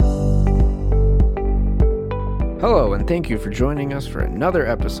Hello, and thank you for joining us for another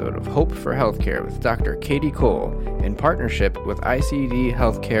episode of Hope for Healthcare with Dr. Katie Cole in partnership with ICD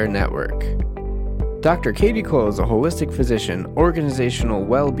Healthcare Network. Dr. Katie Cole is a holistic physician, organizational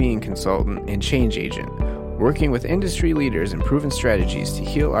well-being consultant, and change agent, working with industry leaders and proven strategies to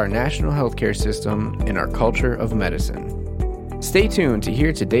heal our national healthcare system and our culture of medicine. Stay tuned to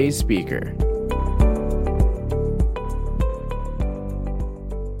hear today's speaker.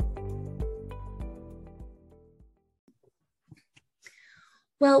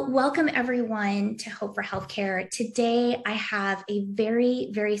 Well, welcome everyone to Hope for Healthcare. Today, I have a very,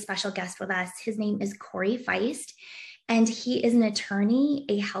 very special guest with us. His name is Corey Feist, and he is an attorney,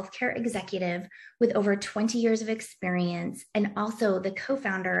 a healthcare executive with over 20 years of experience, and also the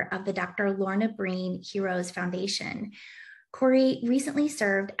co-founder of the Dr. Lorna Breen Heroes Foundation. Corey recently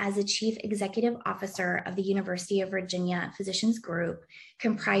served as the Chief Executive Officer of the University of Virginia Physicians Group,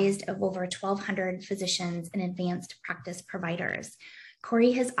 comprised of over 1,200 physicians and advanced practice providers.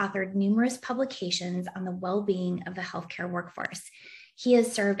 Corey has authored numerous publications on the well-being of the healthcare workforce. He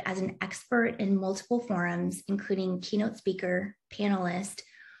has served as an expert in multiple forums, including keynote speaker, panelist,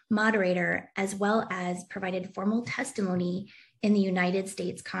 moderator, as well as provided formal testimony in the United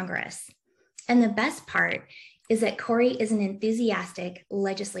States Congress. And the best part is that Corey is an enthusiastic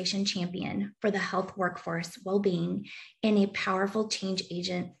legislation champion for the health workforce well-being and a powerful change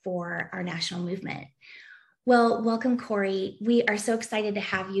agent for our national movement. Well, welcome, Corey. We are so excited to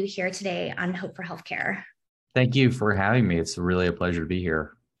have you here today on Hope for Healthcare. Thank you for having me. It's really a pleasure to be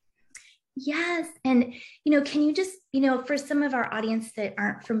here. Yes. And, can you just, for some of our audience that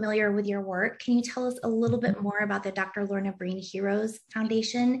aren't familiar with your work, can you tell us a little bit more about the Dr. Lorna Breen Heroes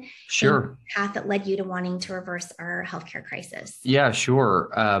Foundation? Sure. And the path that led you to wanting to reverse our healthcare crisis? Yeah, sure.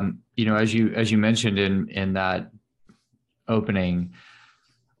 As you mentioned in that opening,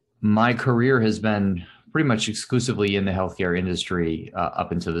 my career has been pretty much exclusively in the healthcare industry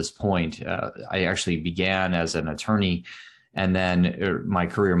up until this point. I actually began as an attorney, and then my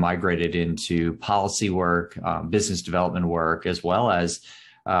career migrated into policy work, business development work, as well as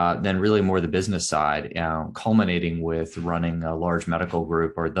then really more the business side, culminating with running a large medical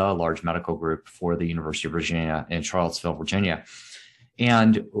group, or the large medical group for the University of Virginia in Charlottesville, Virginia.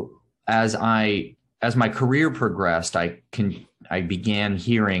 And as my career progressed, I began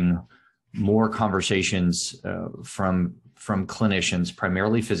hearing more conversations from clinicians,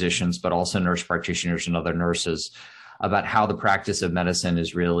 primarily physicians, but also nurse practitioners and other nurses, about how the practice of medicine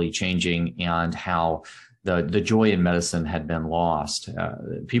is really changing and how the joy in medicine had been lost.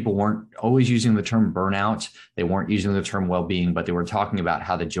 People weren't always using the term burnout. They weren't using the term well-being, but they were talking about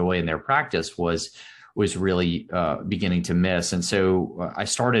how the joy in their practice was really beginning to miss. And so I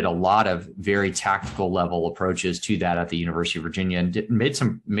started a lot of very tactical level approaches to that at the University of Virginia, and made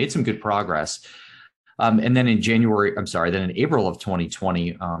some good progress. And then in April of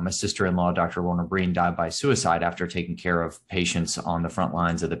 2020, my sister-in-law, Dr. Lorna Breen, died by suicide after taking care of patients on the front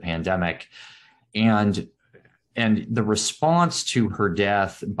lines of the pandemic. And the response to her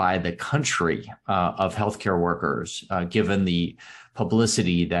death by the country of healthcare workers, given the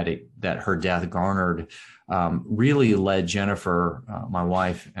publicity that her death garnered, really led Jennifer, my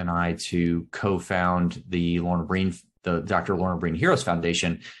wife, and I to co-found the Dr. Lorna Breen Heroes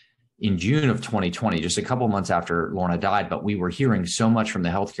Foundation in June of 2020, just a couple months after Lorna died. But we were hearing so much from the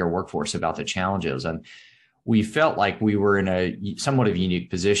healthcare workforce about the challenges, and we felt like we were in a somewhat of a unique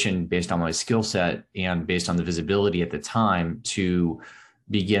position based on my skill set and based on the visibility at the time to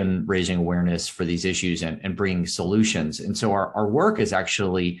begin raising awareness for these issues and bringing solutions. And so our work has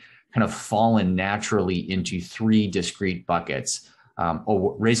actually kind of fallen naturally into three discrete buckets: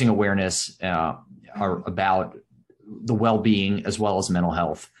 raising awareness about the well-being as well as mental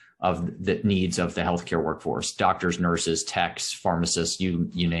health of the needs of the healthcare workforce, doctors, nurses, techs, pharmacists, you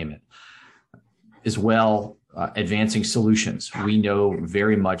name it. As well, advancing solutions. We know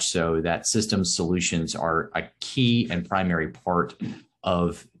very much so that systems solutions are a key and primary part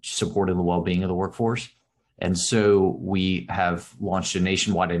of supporting the well-being of the workforce. And so we have launched a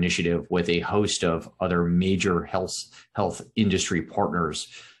nationwide initiative with a host of other major health industry partners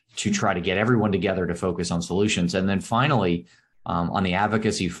to try to get everyone together to focus on solutions. And then finally, on the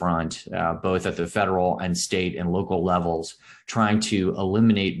advocacy front, both at the federal and state and local levels, trying to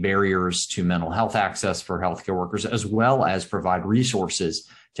eliminate barriers to mental health access for healthcare workers, as well as provide resources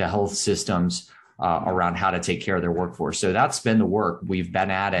to health systems around how to take care of their workforce. So that's been the work. We've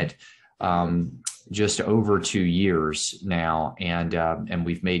been at it just over 2 years now, and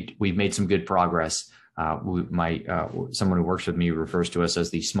we've made some good progress. Someone who works with me refers to us as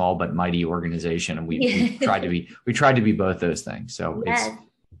the small but mighty organization, and we tried to be both those things. So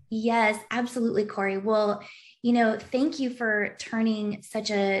yes, absolutely, Corey. Well, Thank you for turning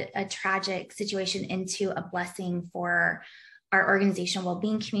such a tragic situation into a blessing for our organization,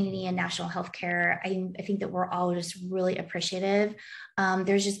 well-being community, and national healthcare. I think that we're all just really appreciative.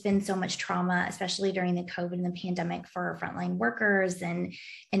 There's just been so much trauma, especially during the COVID and the pandemic, for frontline workers and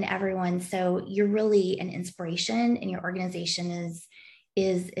everyone. So you're really an inspiration, and your organization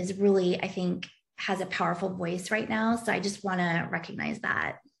is really, I think, has a powerful voice right now. So I just want to recognize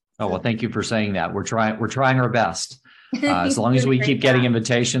that. Oh, well, thank you for saying that. We're trying our best. As long as we keep getting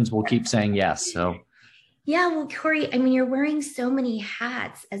invitations, we'll keep saying yes. So. Yeah, well, Corey, I mean, you're wearing so many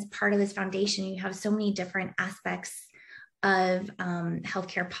hats as part of this foundation. You have so many different aspects of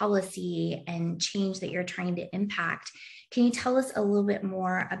healthcare policy and change that you're trying to impact. Can you tell us a little bit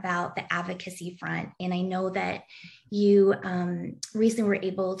more about the advocacy front? And I know that you recently were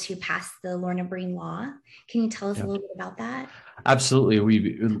able to pass the Lorna Breen law. Can you tell us a little bit about that? Absolutely,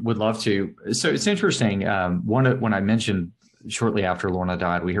 we would love to. So it's interesting. When I mentioned shortly after Lorna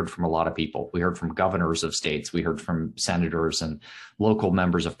died, we heard from a lot of people. We heard from governors of states. We heard from senators and local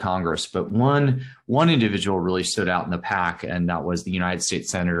members of Congress. But one individual really stood out in the pack, and that was the United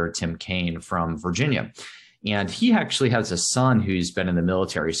States Senator Tim Kaine from Virginia. And he actually has a son who's been in the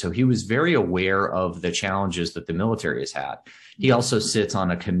military, so he was very aware of the challenges that the military has had. He also sits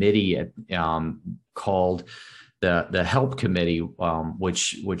on a committee called the HELP Committee,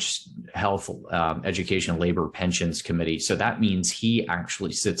 which Health, Education, Labor, Pensions Committee. So that means he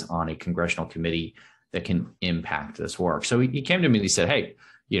actually sits on a congressional committee that can impact this work. So he came to me and he said, hey,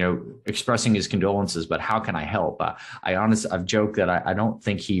 expressing his condolences, but how can I help? I've joked that I don't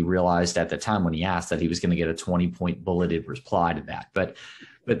think he realized at the time when he asked that he was going to get a 20-point bulleted reply to that. But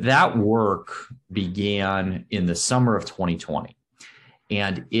that work began in the summer of 2020.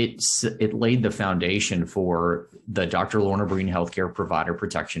 And it laid the foundation for the Dr. Lorna Breen Healthcare Provider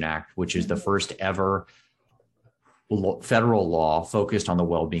Protection Act, which is the first ever federal law focused on the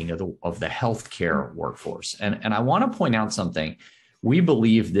well-being of the healthcare workforce. And I want to point out something. We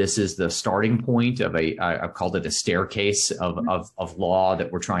believe this is the starting point of I've called it a staircase of law that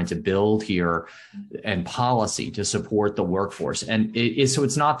we're trying to build here, and policy to support the workforce. And so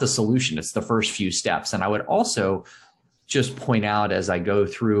it's not the solution, it's the first few steps. And I would also just point out, as I go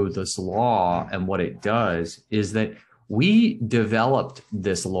through this law and what it does, is that we developed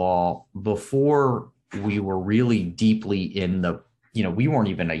this law before we were really deeply in we weren't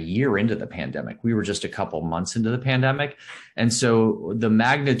even a year into the pandemic. We were just a couple months into the pandemic. And so the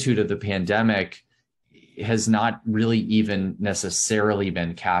magnitude of the pandemic has not really even necessarily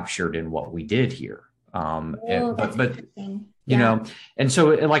been captured in what we did here. And so,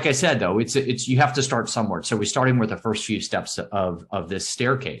 like I said, though, it's you have to start somewhere. So we're starting with the first few steps of this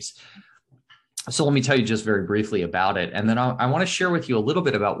staircase. So let me tell you just very briefly about it. And then I want to share with you a little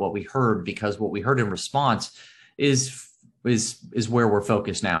bit about what we heard, because what we heard in response is where we're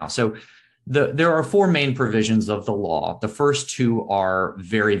focused now. So there are four main provisions of the law. The first two are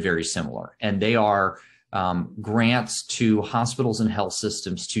very, very similar, and they are grants to hospitals and health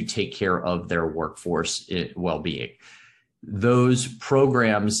systems to take care of their workforce well-being. Those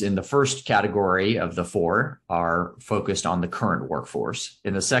programs in the first category of the four are focused on the current workforce.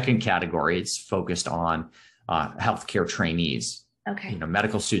 In the second category, it's focused on healthcare trainees,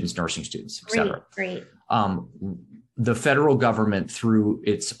 medical students, nursing students, et cetera. Great. The federal government, through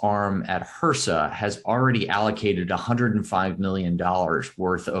its arm at HRSA, has already allocated $105 million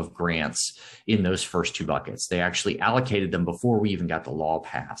worth of grants in those first two buckets. They actually allocated them before we even got the law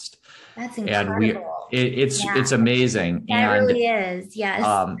passed. That's incredible. It's amazing. That really is,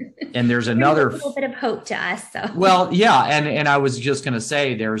 yes. And there's another a little bit of hope to us. So. Well, yeah, and I was just going to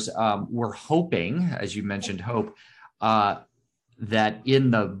say, we're hoping, as you mentioned, hope that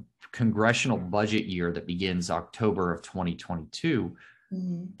in the congressional budget year that begins October of 2022,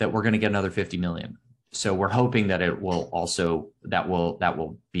 that we're going to get another 50 million. So we're hoping that it will also that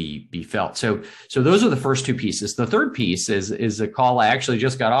will be felt. So those are the first two pieces. The third piece is a call I actually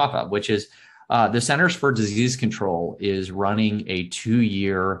just got off of, which is the Centers for Disease Control is running a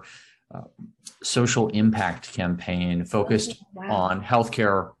 2-year social impact campaign focused on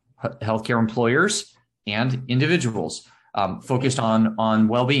healthcare employers and individuals. Focused on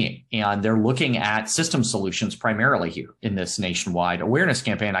well-being, and they're looking at system solutions primarily here in this nationwide awareness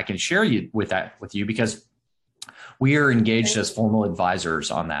campaign. I can share with you because we are engaged as formal advisors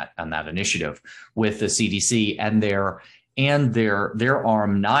on that initiative with the CDC and their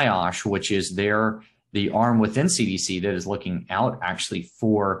arm NIOSH, which is the arm within CDC that is looking out actually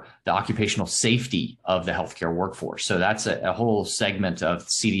for the occupational safety of the healthcare workforce. So that's a whole segment of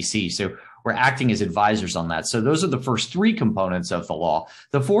CDC. So we're acting as advisors on that. So those are the first three components of the law.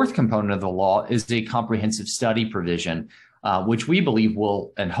 The fourth component of the law is a comprehensive study provision, which we believe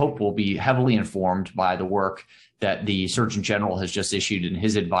will and hope will be heavily informed by the work that the Surgeon General has just issued in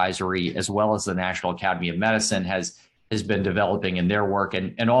his advisory, as well as the National Academy of Medicine has been developing in their work,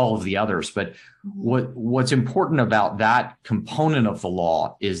 and all of the others. But what's important about that component of the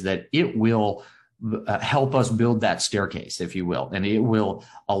law is that it will help us build that staircase, if you will, and it will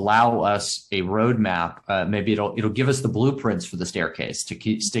allow us a roadmap. Maybe it'll give us the blueprints for the staircase,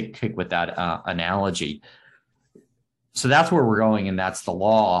 to stick with that analogy. So that's where we're going, and that's the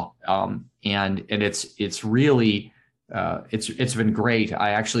law. And it's really it's been great.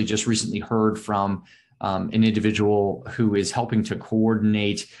 I actually just recently heard from an individual who is helping to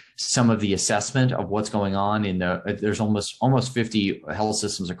coordinate some of the assessment of what's going on there's almost 50 health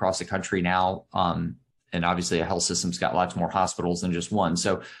systems across the country now. And obviously a health system's got lots more hospitals than just one.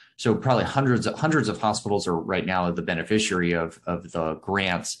 So probably hundreds of hospitals are right now the beneficiary of the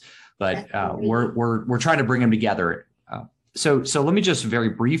grants, but we're trying to bring them together. So let me just very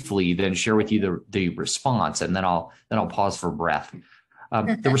briefly then share with you the response, and then I'll pause for breath.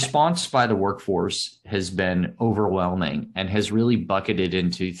 The response by the workforce has been overwhelming and has really bucketed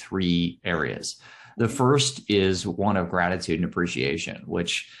into three areas. The first is one of gratitude and appreciation,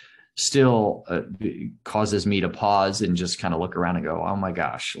 which still causes me to pause and just kind of look around and go, oh my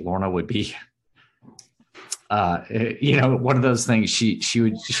gosh, Lorna would be, one of those things.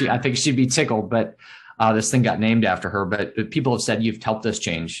 I think she'd be tickled, but this thing got named after her. But people have said, you've helped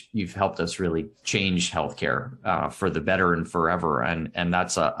us really change healthcare for the better and forever. And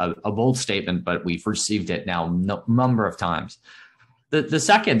that's a bold statement, but we've received it now a number of times. The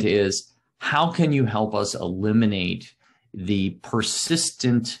second is, how can you help us eliminate the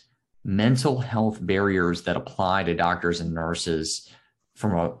persistent mental health barriers that apply to doctors and nurses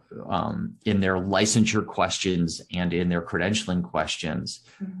from in their licensure questions and in their credentialing questions?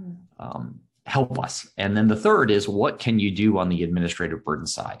 Help us. And then the third is, what can you do on the administrative burden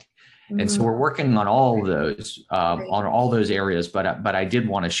side? And so we're working on all of those areas. But I did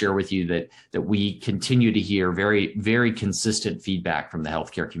want to share with you that we continue to hear very, very consistent feedback from the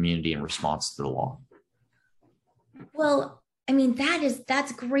healthcare community in response to the law. Well, I mean,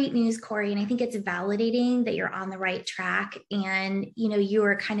 that's great news, Corey. And I think it's validating that you're on the right track. And, you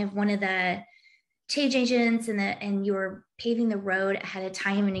are kind of one of the change agents and you were paving the road ahead of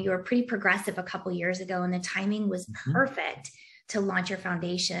time, and you were pretty progressive a couple years ago, and the timing was perfect to launch your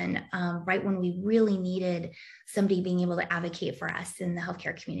foundation right when we really needed somebody being able to advocate for us in the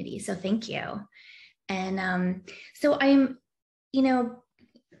healthcare community. So thank you. And so I'm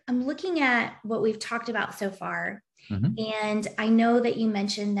looking at what we've talked about so far, and I know that you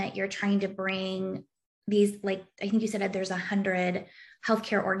mentioned that you're trying to bring these, like, I think you said that there's 100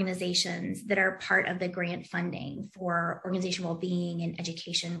 healthcare organizations that are part of the grant funding for organizational well-being and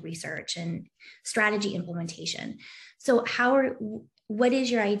education research and strategy implementation. So what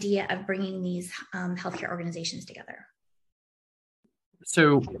is your idea of bringing these healthcare organizations together?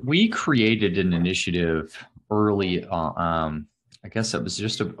 So we created an initiative early, I guess it was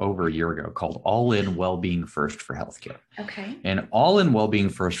just over a year ago, called All In Wellbeing First for Healthcare. Okay. And All In Wellbeing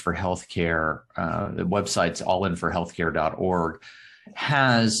First for Healthcare, the website's allinforhealthcare.org,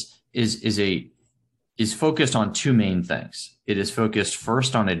 is focused on two main things. It is focused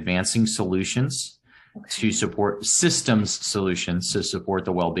first on advancing solutions to support systems solutions to support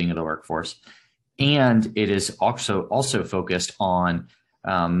the well-being of the workforce. And it is also focused on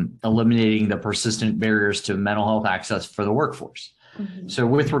eliminating the persistent barriers to mental health access for the workforce. So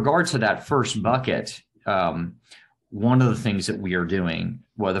with regard to that first bucket, one of the things that we are doing,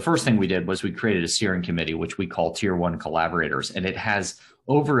 well, the first thing we did was we created a steering committee, which we call Tier 1 collaborators, and it has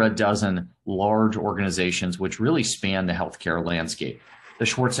over a dozen large organizations which really span the healthcare landscape. The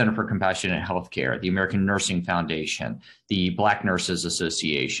Schwartz Center for Compassionate Healthcare, the American Nursing Foundation, the Black Nurses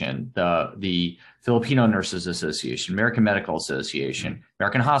Association, the Filipino Nurses Association, American Medical Association,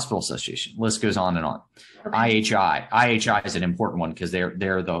 American Hospital Association, list goes on and on. Okay. IHI is an important one because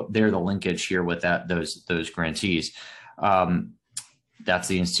they're the linkage here with those grantees. That's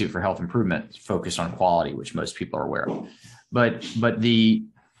the Institute for Health Improvement, focused on quality, which most people are aware of.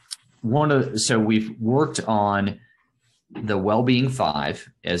 So we've worked on the Wellbeing 5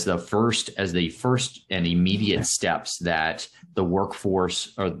 as the first and immediate steps that the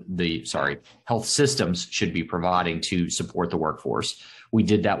workforce health systems should be providing to support the workforce. We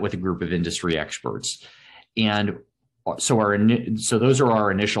did that with a group of industry experts. And so those are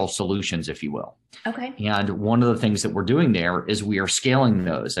our initial solutions, if you will. Okay. And one of the things that we're doing there is we are scaling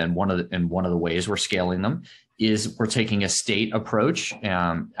those. And one of the ways we're scaling them is we're taking a state approach.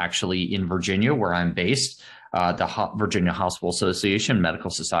 Actually, in Virginia, where I'm based, the Virginia Hospital Association, Medical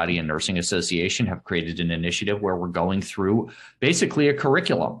Society, and Nursing Association have created an initiative where we're going through basically a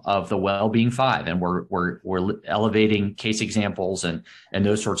curriculum of the Wellbeing Five, and we're elevating case examples and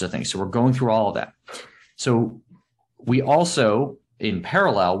those sorts of things. So we're going through all of that. So we also, in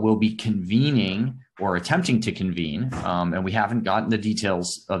parallel, will be convening or attempting to convene, and we haven't gotten the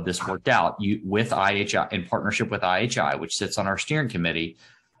details of this worked out, with IHI, in partnership with IHI, which sits on our steering committee,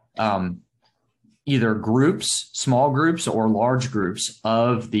 either groups, small groups or large groups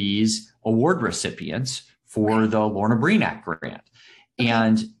of these award recipients for the Lorna Breenack grant,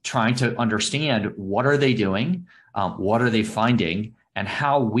 and trying to understand what are they doing, what are they finding, and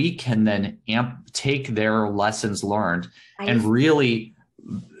how we can then take their lessons learned and really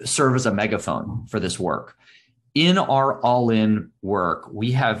serve as a megaphone for this work. In our all-in work,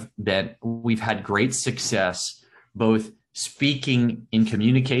 we've had great success both speaking in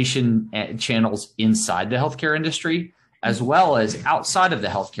communication channels inside the healthcare industry, as well as outside of the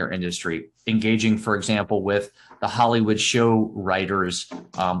healthcare industry, engaging, for example, with the Hollywood show writers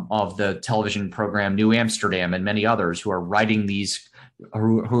of the television program New Amsterdam and many others who are writing these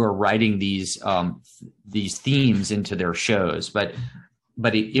these themes into their shows. But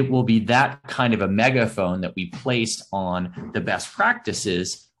it will be that kind of a megaphone that we place on the best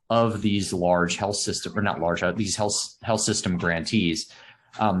practices of these large health system, or not large, these health system grantees.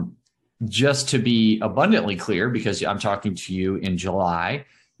 Just to be abundantly clear, because I'm talking to you in July,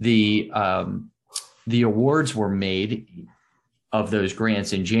 the awards were made of those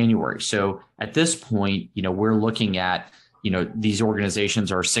grants in January. So at this point, we're looking at, these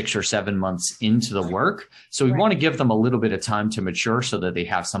organizations are 6 or 7 months into the work. So we want to give them a little bit of time to mature so that they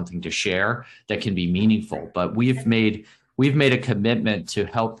have something to share that can be meaningful. But we've made a commitment to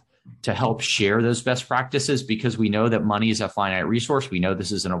help share those best practices, because we know that money is a finite resource. We know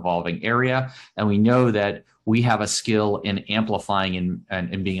this is an evolving area, and we know that we have a skill in amplifying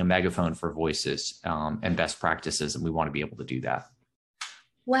and being a megaphone for voices and best practices, and we want to be able to do that.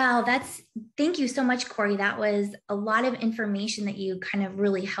 Wow, thank you so much, Corey. That was a lot of information that you kind of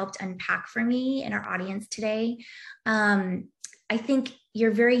really helped unpack for me and our audience today. I think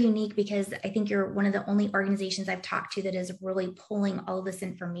you're very unique, because I think you're one of the only organizations I've talked to that is really pulling all of this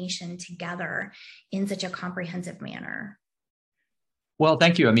information together in such a comprehensive manner. Well,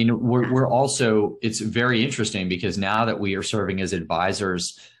 thank you. I mean, we're also, it's very interesting because now that we are serving as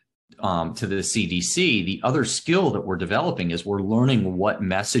advisors to the CDC, the other skill that we're developing is we're learning what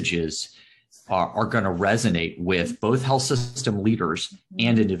messages are going to resonate with both health system leaders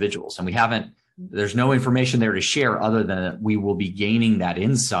and individuals. And there's no information there to share other than that we will be gaining that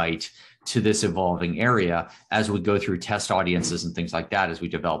insight to this evolving area as we go through test audiences and things like that as we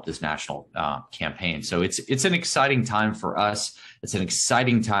develop this national campaign. So it's an exciting time for us. It's an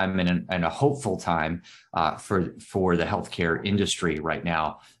exciting time and a hopeful time for the healthcare industry right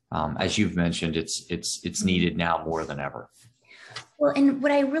now. As you've mentioned, it's needed now more than ever. Well, and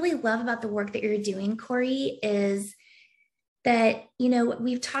what I really love about the work that you're doing, Corey, is that,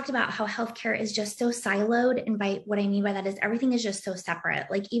 we've talked about how healthcare is just so siloed. And by what I mean by that is everything is just so separate.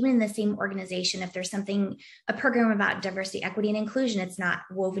 Like even in the same organization, if there's a program about diversity, equity, and inclusion, it's not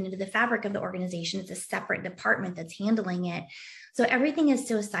woven into the fabric of the organization. It's a separate department that's handling it. So everything is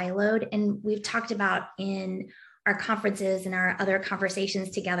so siloed. And we've talked about in our conferences and our other conversations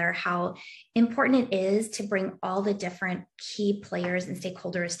together how important it is to bring all the different key players and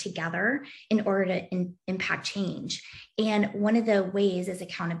stakeholders together in order to impact change. And one of the ways is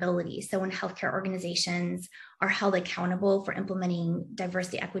accountability. So when healthcare organizations are held accountable for implementing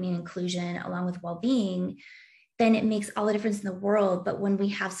diversity, equity, and inclusion along with well-being, then it makes all the difference in the world. But when we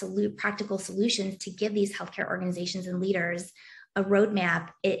have practical solutions to give these healthcare organizations and leaders a roadmap,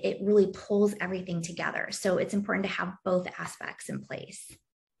 it really pulls everything together. So it's important to have both aspects in place.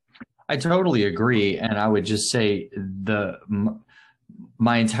 I totally agree. And I would just say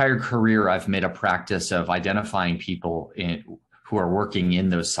my entire career, I've made a practice of identifying people who are working in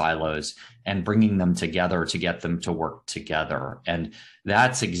those silos and bringing them together to get them to work together. And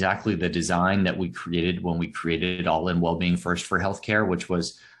that's exactly the design that we created when we created All-In Wellbeing First for Healthcare, which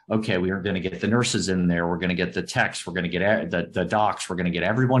was, okay, we are going to get the nurses in there. We're going to get the techs. We're going to get the docs. We're going to get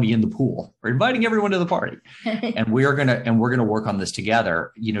everybody in the pool. We're inviting everyone to the party, and we're going to work on this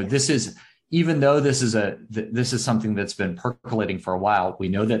together. This is, even though this is something that's been percolating for a while, we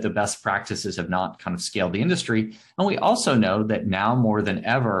know that the best practices have not kind of scaled the industry. And we also know that now more than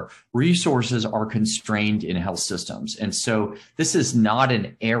ever, resources are constrained in health systems. And so this is not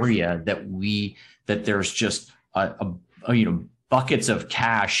an area that there's just buckets of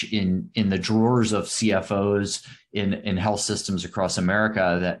cash in the drawers of CFOs in health systems across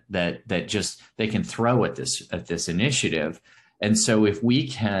America that just they can throw at this initiative. And so if we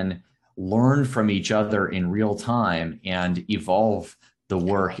can learn from each other in real time and evolve the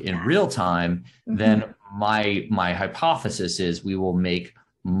work in real time, then my hypothesis is we will make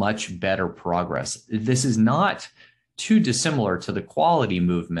much better progress. This is not too dissimilar to the quality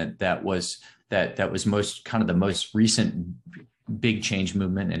movement that was most kind of the most recent big change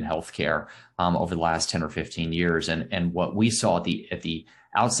movement in healthcare over the last 10 or 15 years. And what we saw at the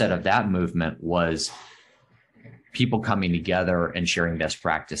outset of that movement was people coming together and sharing best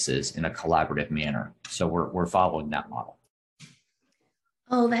practices in a collaborative manner. So we're following that model.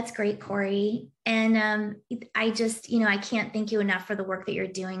 Oh, that's great, Corey. And I just, I can't thank you enough for the work that you're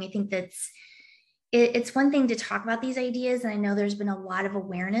doing. I think it's one thing to talk about these ideas. And I know there's been a lot of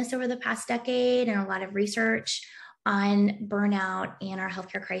awareness over the past decade and a lot of research on burnout and our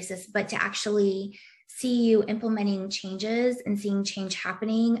healthcare crisis, but to actually see you implementing changes and seeing change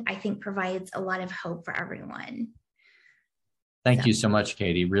happening, I think provides a lot of hope for everyone. Thank you so much,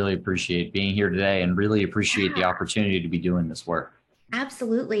 Katie. Really appreciate being here today and really appreciate the opportunity to be doing this work.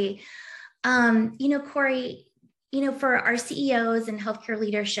 Absolutely. Corey, for our CEOs and healthcare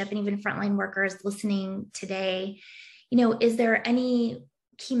leadership and even frontline workers listening today, is there any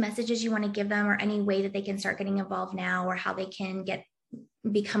key messages you want to give them or any way that they can start getting involved now or how they can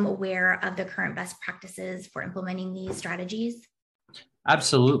become aware of the current best practices for implementing these strategies?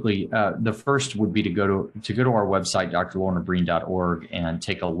 Absolutely. The first would be to go to our website, drlornabreen.org, and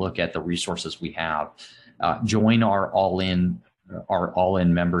take a look at the resources we have. Join our all-in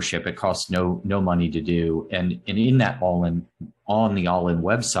membership. It costs no money to do. And in that on the all-in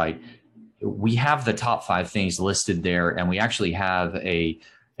website, we have the top 5 things listed there. And we actually have an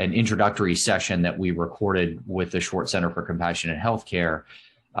introductory session that we recorded with the Schwartz Center for Compassionate Healthcare,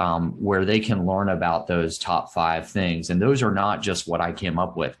 where they can learn about those top 5 things. And those are not just what I came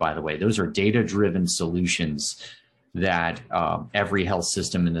up with, by the way. Those are data-driven solutions that every health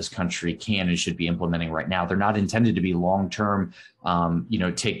system in this country can and should be implementing right now. They're not intended to be long-term,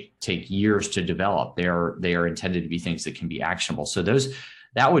 take years to develop. They are intended to be things that can be actionable. So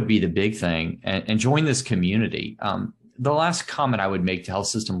that would be the big thing. And join this community. The last comment I would make to health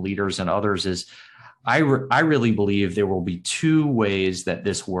system leaders and others is I really believe there will be 2 ways that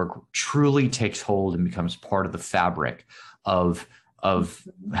this work truly takes hold and becomes part of the fabric of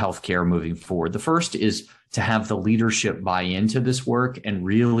healthcare moving forward. The first is to have the leadership buy into this work and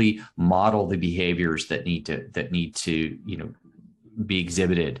really model the behaviors that need to be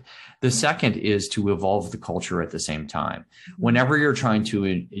exhibited. The second is to evolve the culture at the same time. Whenever you're trying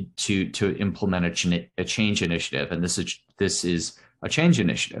to implement a change initiative, and this is a change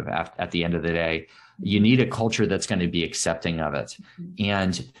initiative at the end of the day, you need a culture that's going to be accepting of it.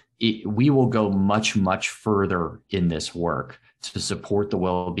 And we will go much, much further in this work to support the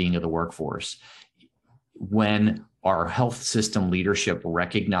well-being of the workforce when our health system leadership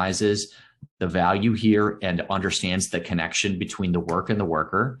recognizes the value here and understands the connection between the work and the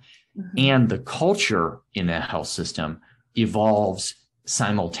worker, and the culture in the health system evolves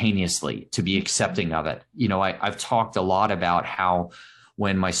simultaneously to be accepting of it. I've talked a lot about how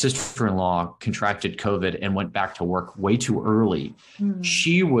when my sister-in-law contracted COVID and went back to work way too early,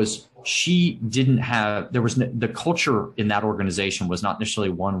 the culture in that organization was not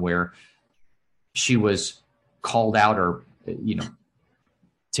necessarily one where she was called out or,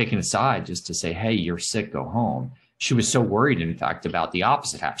 taken aside just to say, hey, you're sick, go home. She was so worried, in fact, about the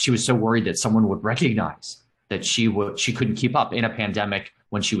opposite. She was so worried that someone would recognize that she couldn't keep up in a pandemic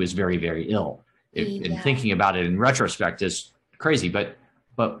when she was very, very ill. And thinking about it in retrospect is crazy, but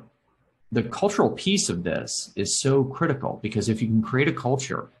the cultural piece of this is so critical, because if you can create a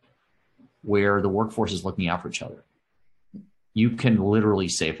culture where the workforce is looking out for each other, you can literally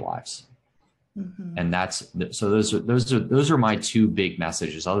save lives. And those are my 2 big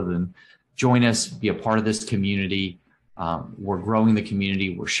messages, other than join us, be a part of this community. We're growing the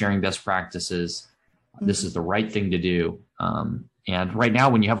community. We're sharing best practices. This is the right thing to do. And right now,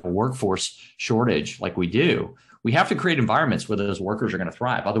 when you have a workforce shortage like we do, we have to create environments where those workers are going to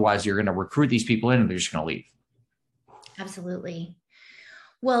thrive. Otherwise, you're going to recruit these people in and they're just going to leave. Absolutely.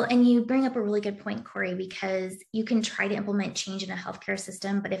 Well, and you bring up a really good point, Corey, because you can try to implement change in a healthcare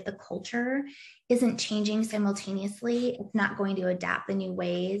system, but if the culture isn't changing simultaneously, it's not going to adapt the new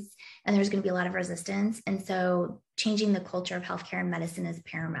ways, and there's going to be a lot of resistance. And so changing the culture of healthcare and medicine is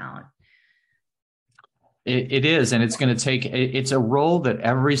paramount. It is, and it's going to take, it's a role that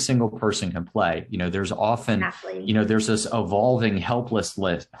every single person can play. There's often, Exactly. There's this evolving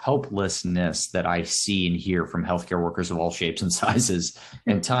helplessness that I see and hear from healthcare workers of all shapes and sizes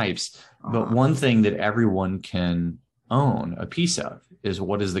and types. But one thing that everyone can own a piece of is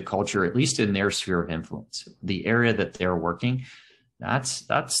what is the culture, at least in their sphere of influence, the area that they're working.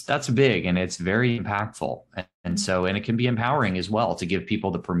 That's big, and it's very impactful. And it can be empowering as well to give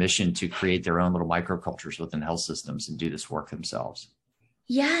people the permission to create their own little microcultures within health systems and do this work themselves.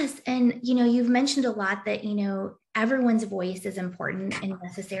 Yes. And, you've mentioned a lot that, everyone's voice is important and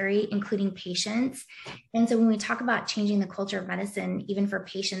necessary, including patients. And so when we talk about changing the culture of medicine, even for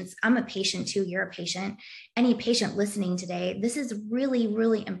patients, I'm a patient too, you're a patient, any patient listening today, this is really,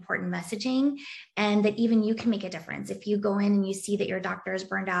 really important messaging, and that even you can make a difference. If you go in and you see that your doctor is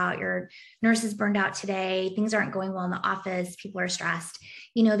burned out, your nurse is burned out today, things aren't going well in the office, people are stressed,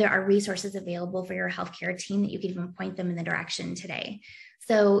 there are resources available for your healthcare team that you can even point them in the direction today.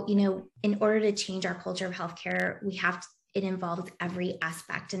 So, in order to change our culture of healthcare, it involves every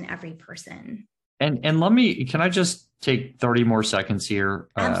aspect and every person. And can I just take 30 more seconds here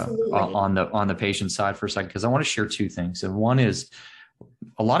on the patient side for a second? Because I want to share two things. And one is,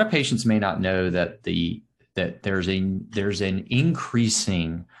 a lot of patients may not know that there's an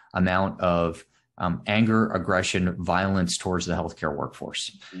increasing amount of anger, aggression, violence towards the healthcare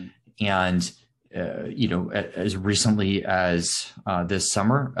workforce. Mm-hmm. And as recently as this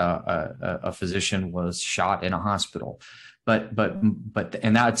summer, a physician was shot in a hospital. But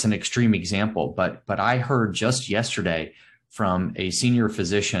and that's an extreme example. But I heard just yesterday from a senior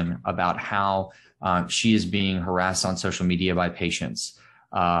physician about how she is being harassed on social media by patients.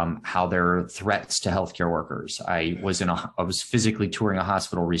 How there are threats to healthcare workers. I was physically touring a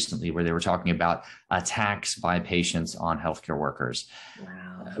hospital recently where they were talking about attacks by patients on healthcare workers. Wow.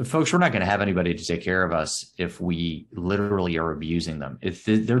 Folks, we're not going to have anybody to take care of us if we literally are abusing them, if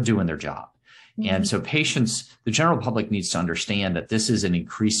they're doing their job. Mm-hmm. And so patients, the general public needs to understand that this is an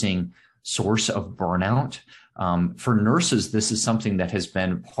increasing source of burnout. For nurses, this is something that has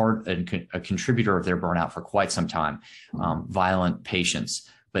been a contributor of their burnout for quite some time, violent patients.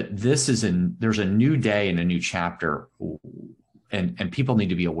 But there's a new day and a new chapter, and people need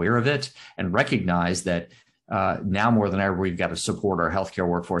to be aware of it and recognize that now more than ever, we've got to support our healthcare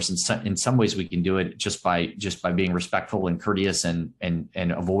workforce. In some ways, we can do it just by being respectful and courteous and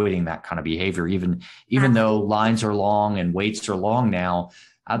avoiding that kind of behavior, even though lines are long and waits are long now.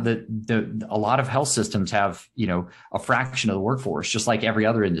 A lot of health systems have, a fraction of the workforce, just like every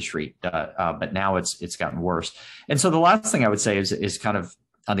other industry. But now it's gotten worse. And so the last thing I would say is kind of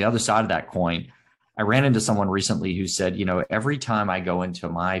on the other side of that coin. I ran into someone recently who said, every time I go into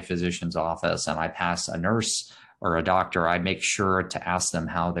my physician's office and I pass a nurse or a doctor, I make sure to ask them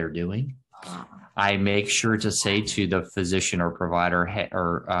how they're doing. I make sure to say to the physician or provider, hey,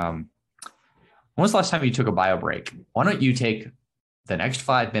 when was the last time you took a bio break? Why don't you take the next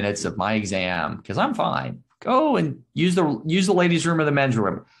 5 minutes of my exam, because I'm fine. Go and use the ladies' room or the men's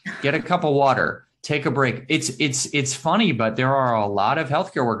room. Get a cup of water. Take a break. It's funny, but there are a lot of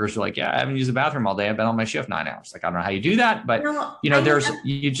healthcare workers who are like, yeah, I haven't used the bathroom all day. I've been on my shift 9 hours. Like, I don't know how you do that, but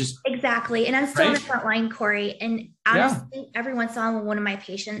exactly. And I'm still on the front line, Corey. And honestly, every once in a while, when one of my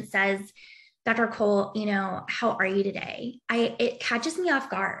patients says, Dr. Cole, how are you today? It catches me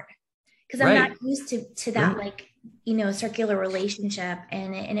off guard because I'm not used to that, circular relationship,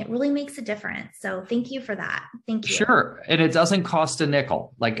 and it really makes a difference. So thank you for that. Thank you. Sure. And it doesn't cost a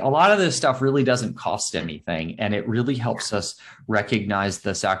nickel. Like, a lot of this stuff really doesn't cost anything. And it really helps us recognize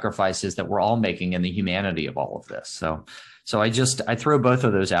the sacrifices that we're all making and the humanity of all of this. So I throw both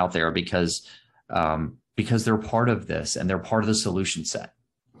of those out there because they're part of this and they're part of the solution set.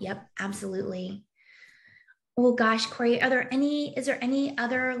 Yep, absolutely. Well, gosh, Corey, is there any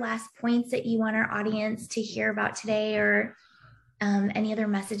other last points that you want our audience to hear about today, or any other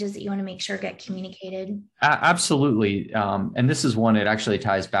messages that you want to make sure get communicated? Absolutely. And this is one, it actually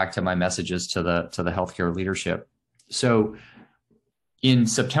ties back to my messages to the healthcare leadership. So in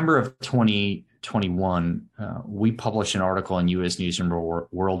September of 2021, we published an article in U.S. News and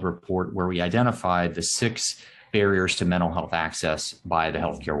World Report where we identified the 6 barriers to mental health access by the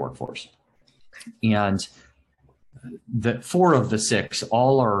healthcare workforce. And the 4 of the 6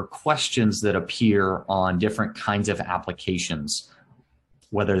 all are questions that appear on different kinds of applications,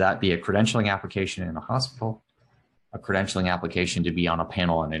 whether that be a credentialing application in a hospital, a credentialing application to be on a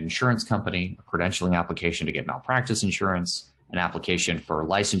panel in an insurance company, a credentialing application to get malpractice insurance, an application for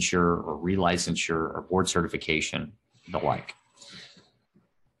licensure or relicensure or board certification, the like.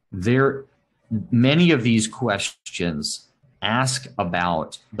 Many of these questions ask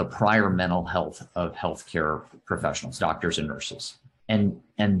about the prior mental health of healthcare professionals, doctors and nurses. And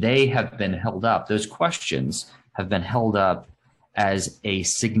they have been held up. Those questions have been held up as a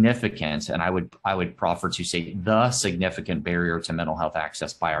significant, and I would proffer to say the significant barrier to mental health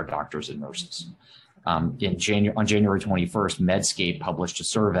access by our doctors and nurses. On January 21st, Medscape published a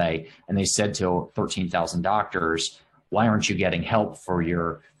survey, and they said to 13,000 doctors, why aren't you getting help for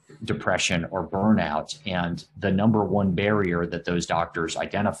your depression or burnout? And the number one barrier that those doctors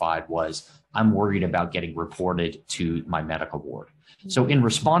identified was, I'm worried about getting reported to my medical board. So in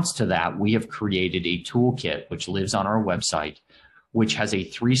response to that, we have created a toolkit, which lives on our website, which has a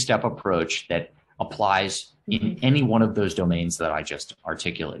 3-step approach that applies in any one of those domains that I just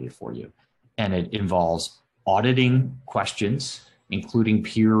articulated for you. And it involves auditing questions, including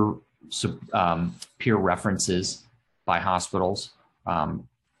peer references by hospitals,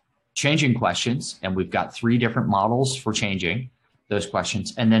 changing questions, and we've got 3 different models for changing those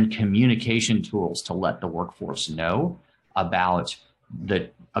questions, and then communication tools to let the workforce know about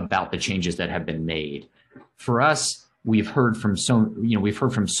the changes that have been made. For us, we've heard from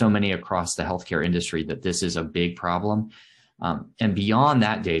so many across the healthcare industry that this is a big problem. And beyond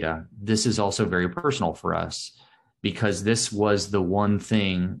that data, this is also very personal for us, because this was the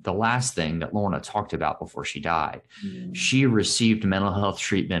last thing that Lorna talked about before she died. She received mental health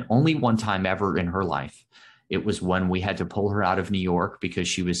treatment only one time ever in her life. It was when we had to pull her out of New York because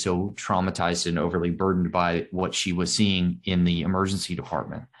she was so traumatized and overly burdened by what she was seeing in the emergency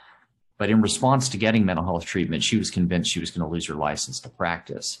department. But in response to getting mental health treatment, she was convinced she was going to lose her license to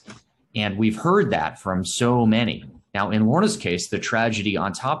practice. And we've heard that from so many. Now, in Lorna's case, the tragedy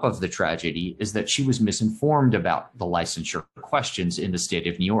on top of the tragedy is that she was misinformed about the licensure questions in the state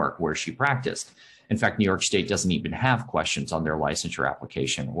of New York, where she practiced. In fact, New York State doesn't even have questions on their licensure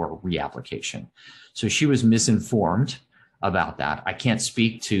application or reapplication. So she was misinformed about that. I can't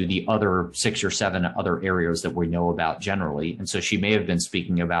speak to the other 6 or 7 other areas that we know about generally. And so she may have been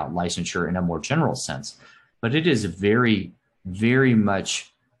speaking about licensure in a more general sense, but it is very, very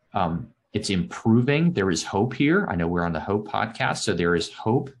much, it's improving. There is hope here. I know we're on the Hope podcast, so there is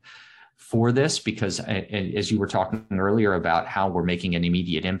hope for this, because as you were talking earlier about how we're making an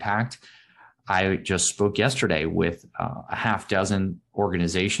immediate impact, I just spoke yesterday with a half dozen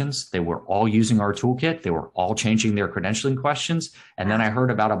organizations. They were all using our toolkit. They were all changing their credentialing questions. And then I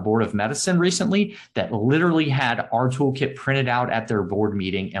heard about a board of medicine recently that literally had our toolkit printed out at their board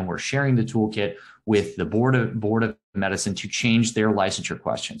meeting, and were sharing the toolkit with the board of medicine to change their licensure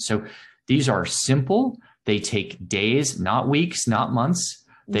questions. So these are simple. They take days, not weeks, not months.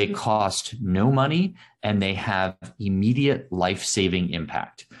 They cost no money, and they have immediate life-saving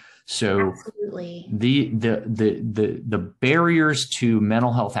impact. So absolutely, the barriers to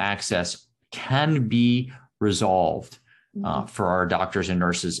mental health access can be resolved for our doctors and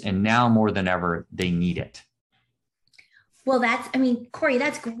nurses, and now more than ever, they need it. Well, Corey,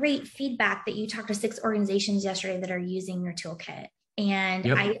 that's great feedback that you talked to 6 organizations yesterday that are using your toolkit. And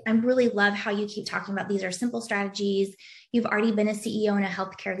yep. I really love how you keep talking about these are simple strategies. You've already been a CEO and a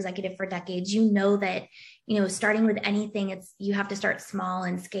healthcare executive for decades. You know that, starting with anything, you have to start small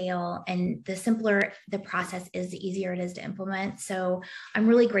and scale. And the simpler the process is, the easier it is to implement. So I'm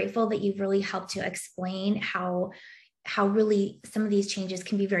really grateful that you've really helped to explain how really some of these changes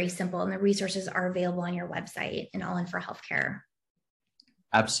can be very simple, and the resources are available on your website and All In for Healthcare.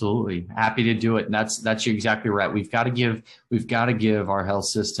 Absolutely. Happy to do it. And that's exactly right. We've got to give our health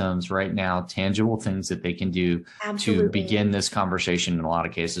systems right now tangible things that they can do Absolutely. To begin this conversation in a lot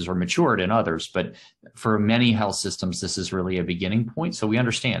of cases, or mature it in others. But for many health systems, this is really a beginning point. So we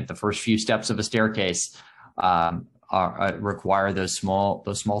understand the first few steps of a staircase require those small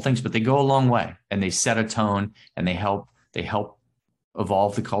things, but they go a long way, and they set a tone, and they help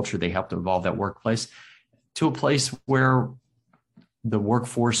evolve the culture. They help to evolve that workplace to a place where the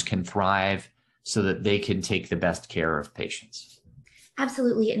workforce can thrive, so that they can take the best care of patients.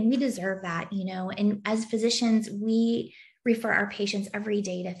 Absolutely. And we deserve that, and as physicians, we refer our patients every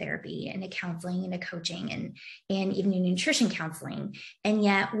day to therapy and to counseling and to coaching and even nutrition counseling. And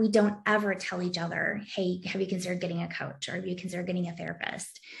yet we don't ever tell each other, hey, have you considered getting a coach, or have you considered getting a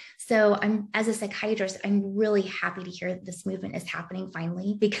therapist? So as a psychiatrist, I'm really happy to hear that this movement is happening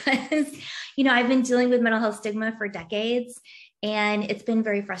finally, because, I've been dealing with mental health stigma for decades. And it's been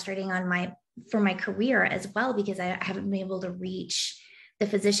very frustrating for my career as well, because I haven't been able to reach the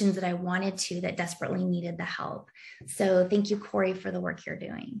physicians that I wanted to that desperately needed the help. So thank you, Corey, for the work you're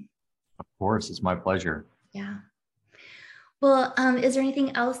doing. Of course, it's my pleasure. Yeah. Well, is there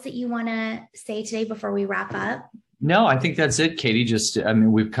anything else that you want to say today before we wrap up? No, I think that's it, Katie.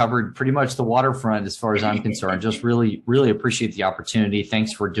 We've covered pretty much the waterfront as far as I'm concerned. Just really, really appreciate the opportunity.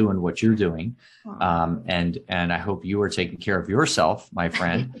 Thanks for doing what you're doing. And I hope you are taking care of yourself, my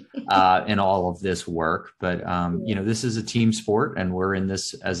friend, in all of this work. But, this is a team sport and we're in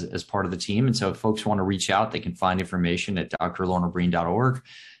this as part of the team. And so if folks want to reach out, they can find information at drlornabreen.org.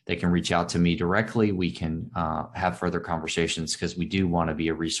 They can reach out to me directly. We can have further conversations because we do want to be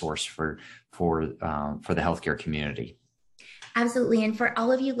a resource for the healthcare community. Absolutely. And for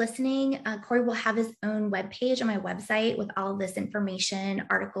all of you listening, Corey will have his own webpage on my website with all of this information,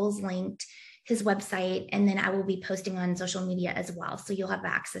 articles linked, his website, and then I will be posting on social media as well. So you'll have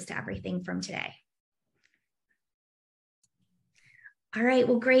access to everything from today. All right.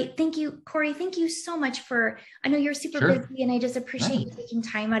 Well, great. Thank you, Corey. Thank you so much I know you're super busy and I just appreciate you taking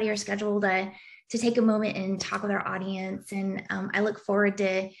time out of your schedule to take a moment and talk with our audience. And I look forward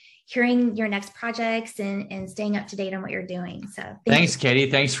to hearing your next projects and staying up to date on what you're doing. So thanks, Katie.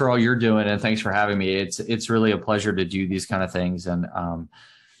 Thanks for all you're doing. And thanks for having me. It's really a pleasure to do these kind of things. And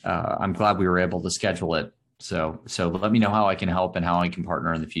I'm glad we were able to schedule it. So let me know how I can help and how I can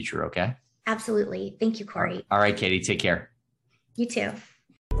partner in the future. Okay. Absolutely. Thank you, Corey. All right, Katie, take care. You too.